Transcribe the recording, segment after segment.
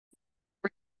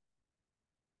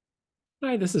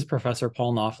Hi, this is Professor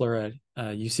Paul Knopfler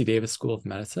at UC Davis School of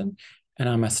Medicine, and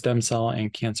I'm a stem cell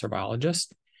and cancer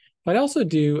biologist. But I also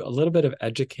do a little bit of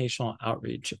educational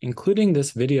outreach, including this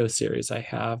video series I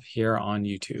have here on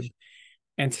YouTube.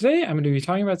 And today I'm going to be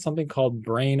talking about something called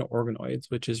brain organoids,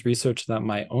 which is research that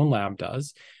my own lab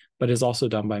does, but is also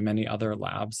done by many other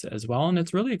labs as well. And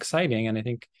it's really exciting, and I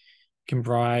think can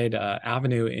provide an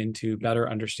avenue into better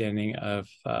understanding of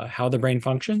how the brain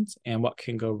functions and what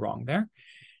can go wrong there.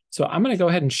 So I'm going to go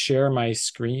ahead and share my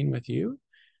screen with you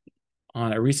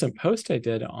on a recent post I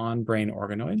did on brain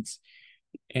organoids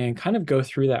and kind of go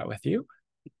through that with you.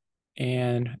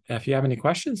 And if you have any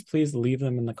questions, please leave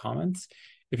them in the comments.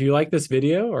 If you like this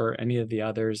video or any of the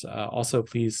others, also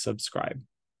please subscribe.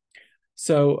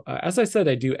 So as I said,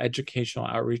 I do educational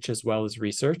outreach as well as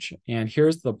research. And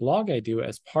here's the blog I do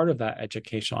as part of that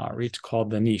educational outreach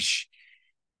called The Niche.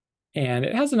 And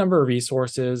it has a number of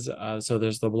resources. So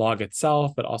there's the blog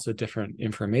itself, but also different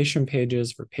information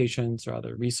pages for patients or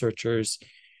other researchers.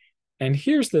 And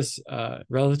here's this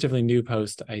relatively new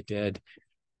post I did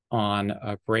on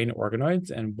brain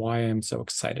organoids and why I'm so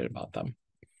excited about them.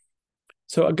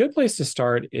 So a good place to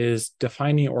start is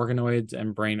defining organoids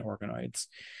and brain organoids.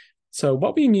 So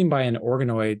what we mean by an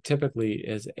organoid typically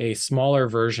is a smaller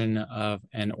version of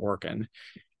an organ.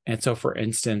 And so, for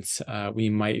instance, we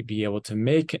might be able to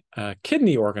make a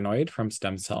kidney organoid from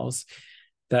stem cells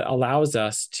that allows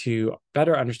us to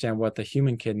better understand what the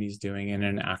human kidney is doing in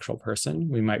an actual person.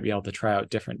 We might be able to try out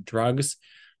different drugs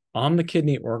on the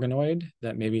kidney organoid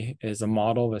that maybe is a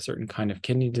model of a certain kind of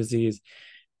kidney disease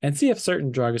and see if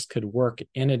certain drugs could work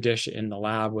in a dish in the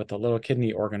lab with a little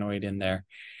kidney organoid in there.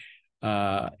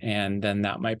 And then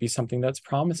that might be something that's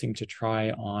promising to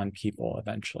try on people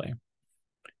eventually.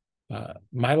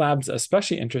 My lab's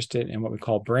especially interested in what we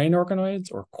call brain organoids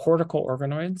or cortical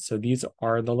organoids. So these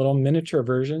are the little miniature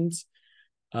versions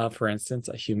of, for instance,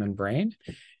 a human brain.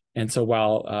 And so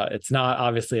while it's not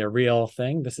obviously a real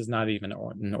thing, this is not even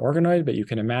an organoid, but you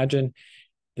can imagine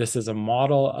this is a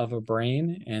model of a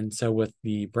brain. And so with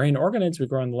the brain organoids we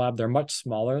grow in the lab, they're much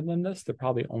smaller than this. They're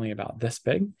probably only about this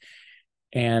big.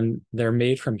 And they're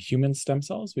made from human stem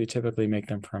cells. We typically make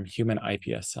them from human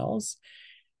iPS cells.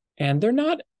 And they're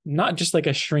not just like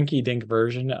a shrinky dink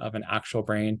version of an actual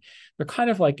brain. They're kind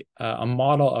of like a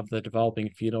model of the developing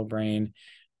fetal brain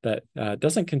that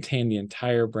doesn't contain the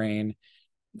entire brain.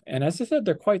 And as I said,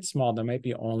 they're quite small. They might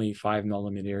be only 5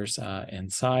 millimeters in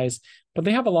size, but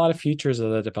they have a lot of features of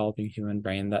the developing human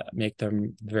brain that make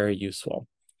them very useful.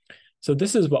 So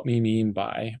this is what we mean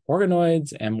by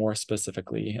organoids, and more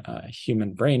specifically,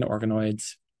 human brain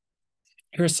organoids.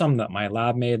 Here's some that my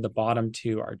lab made. The bottom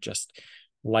two are just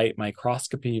light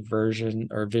microscopy version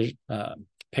or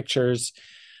pictures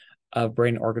of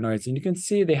brain organoids. And you can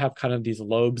see they have kind of these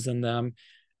lobes in them,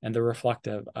 and they're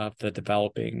reflective of the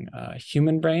developing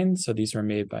human brain. So these were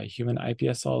made by human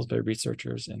iPS cells by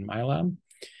researchers in my lab.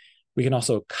 We can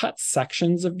also cut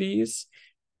sections of these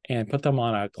and put them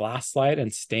on a glass slide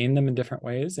and stain them in different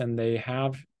ways. And they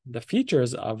have the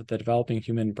features of the developing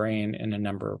human brain in a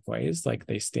number of ways, like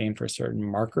they stain for certain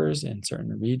markers in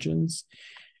certain regions.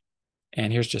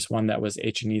 And here's just one that was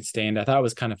H&E stained. I thought it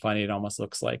was kind of funny. It almost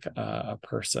looks like a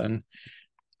person.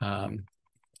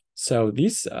 So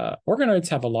these organoids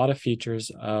have a lot of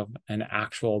features of an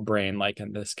actual brain, like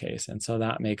in this case. And so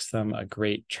that makes them a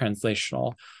great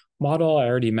translational model. I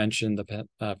already mentioned the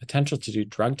potential to do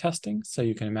drug testing. So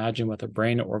you can imagine with a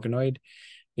brain organoid,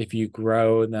 if you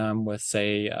grow them with,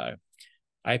 say,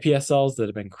 iPS cells that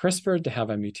have been CRISPRed to have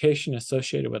a mutation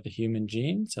associated with a human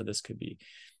gene. So this could be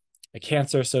a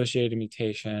cancer-associated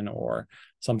mutation or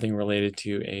something related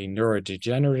to a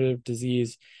neurodegenerative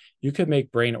disease. You could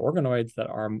make brain organoids that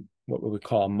are what we would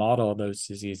call a model of those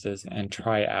diseases and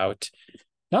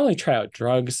not only try out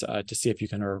drugs to see if you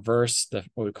can reverse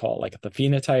what we call like the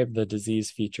phenotype, the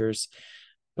disease features,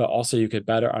 but also you could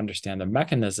better understand the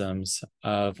mechanisms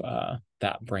of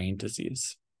that brain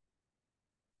disease.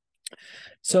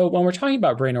 So when we're talking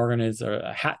about brain organoids,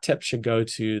 a hat tip should go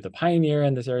to the pioneer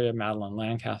in this area, Madeline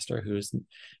Lancaster, who's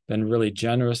been really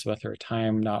generous with her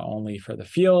time, not only for the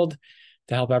field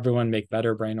to help everyone make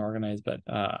better brain organoids, but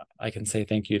I can say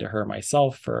thank you to her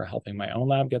myself for helping my own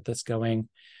lab get this going.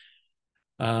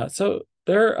 So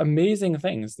they're amazing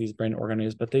things, these brain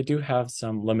organoids, but they do have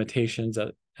some limitations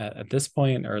at this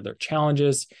point, or their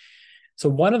challenges. So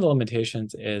one of the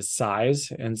limitations is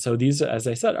size. And so these, as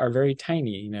I said, are very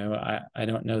tiny. I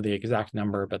don't know the exact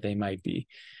number, but they might be,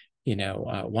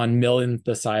 1 millionth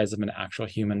the size of an actual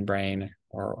human brain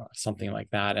or something like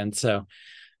that. And so,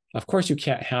 of course, you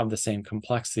can't have the same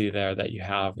complexity there that you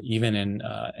have even in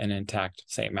an intact,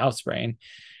 say, mouse brain.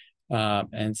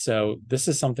 And so this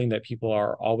is something that people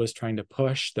are always trying to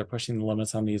push. They're pushing the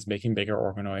limits on these, making bigger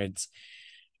organoids.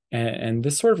 And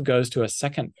this sort of goes to a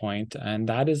second point, and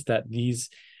that is that these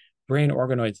brain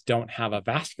organoids don't have a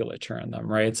vasculature in them,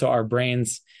 right? So our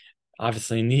brains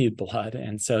obviously need blood.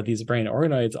 And so these brain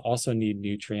organoids also need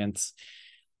nutrients.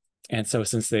 And so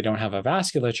since they don't have a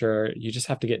vasculature, you just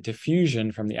have to get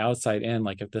diffusion from the outside in.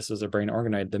 Like if this was a brain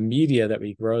organoid, the media that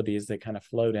we grow these, they kind of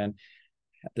float in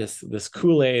this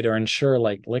Kool-Aid or Ensure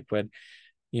like liquid.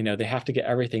 They have to get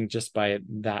everything just by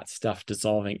that stuff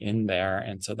dissolving in there.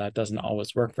 And so that doesn't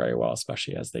always work very well,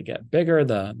 especially as they get bigger.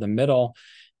 The middle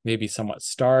may be somewhat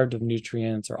starved of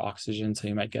nutrients or oxygen, so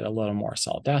you might get a little more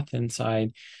cell death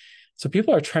inside. So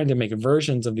people are trying to make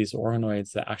versions of these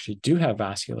organoids that actually do have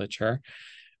vasculature.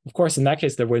 Of course, in that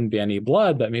case, there wouldn't be any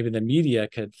blood, but maybe the media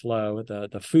could flow,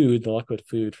 the liquid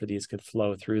food for these could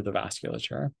flow through the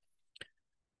vasculature.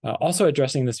 Also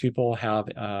addressing this, people have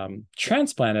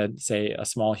transplanted, say, a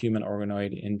small human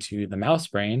organoid into the mouse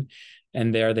brain,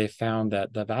 and there they found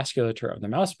that the vasculature of the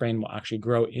mouse brain will actually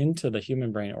grow into the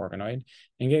human brain organoid.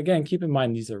 And again, keep in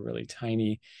mind, these are really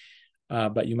tiny,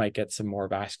 but you might get some more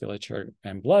vasculature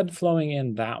and blood flowing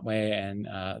in that way, and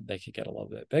they could get a little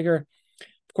bit bigger.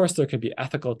 Of course, there could be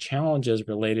ethical challenges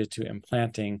related to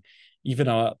implanting even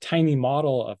a tiny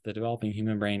model of the developing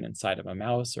human brain inside of a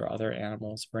mouse or other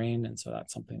animal's brain. And so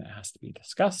that's something that has to be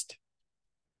discussed.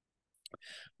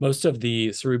 Most of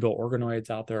the cerebral organoids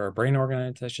out there, or brain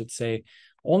organoids, I should say,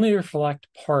 only reflect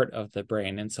part of the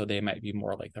brain. And so they might be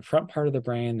more like the front part of the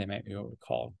brain. They might be what we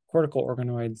call cortical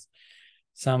organoids.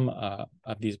 Some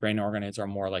of these brain organoids are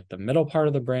more like the middle part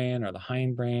of the brain or the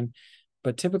hindbrain,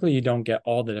 but typically you don't get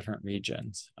all the different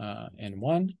regions in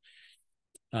one.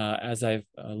 As I've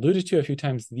alluded to a few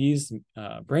times, these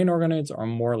brain organoids are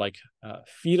more like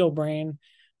fetal brain,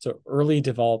 so early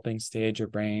developing stage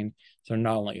of brain. So they're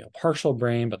not only a partial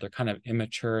brain, but they're kind of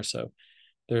immature. So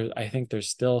I think there's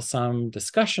still some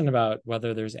discussion about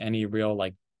whether there's any real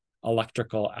like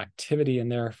electrical activity in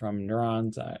there from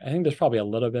neurons. I think there's probably a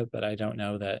little bit, but I don't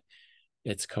know that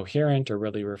it's coherent or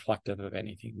really reflective of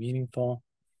anything meaningful.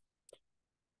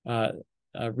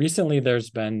 Recently, there's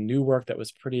been new work that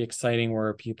was pretty exciting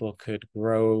where people could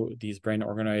grow these brain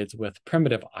organoids with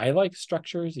primitive eye-like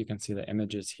structures. You can see the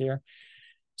images here.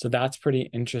 So that's pretty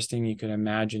interesting. You could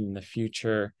imagine in the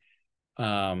future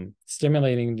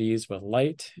stimulating these with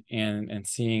light and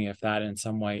seeing if that in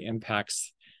some way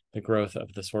impacts the growth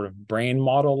of the sort of brain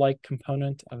model-like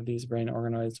component of these brain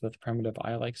organoids with primitive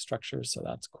eye-like structures. So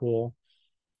that's cool.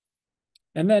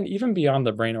 And then even beyond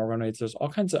the brain organoids, there's all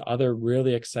kinds of other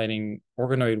really exciting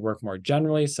organoid work more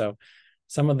generally. So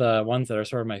some of the ones that are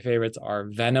sort of my favorites are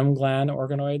venom gland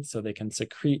organoids. So they can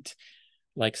secrete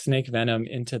like snake venom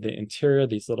into the interior,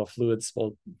 these little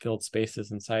fluid-filled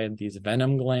spaces inside these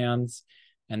venom glands.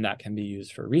 And that can be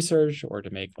used for research or to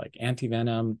make like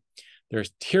antivenom.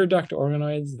 There's tear duct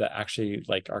organoids that actually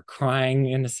like are crying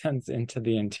in a sense into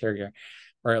the interior,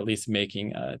 or at least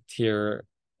making a tear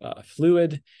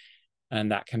fluid.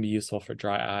 And that can be useful for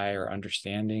dry eye or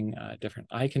understanding different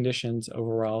eye conditions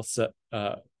overall, so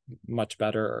much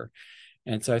better.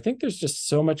 And so I think there's just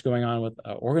so much going on with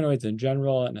organoids in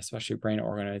general, and especially brain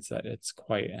organoids, that it's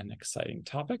quite an exciting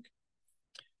topic.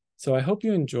 So I hope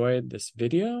you enjoyed this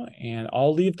video, and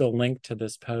I'll leave the link to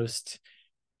this post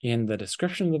in the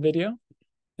description of the video.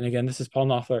 And again, this is Paul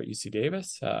Knopfler at UC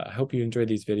Davis. I hope you enjoyed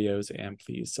these videos, and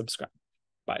please subscribe.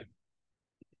 Bye.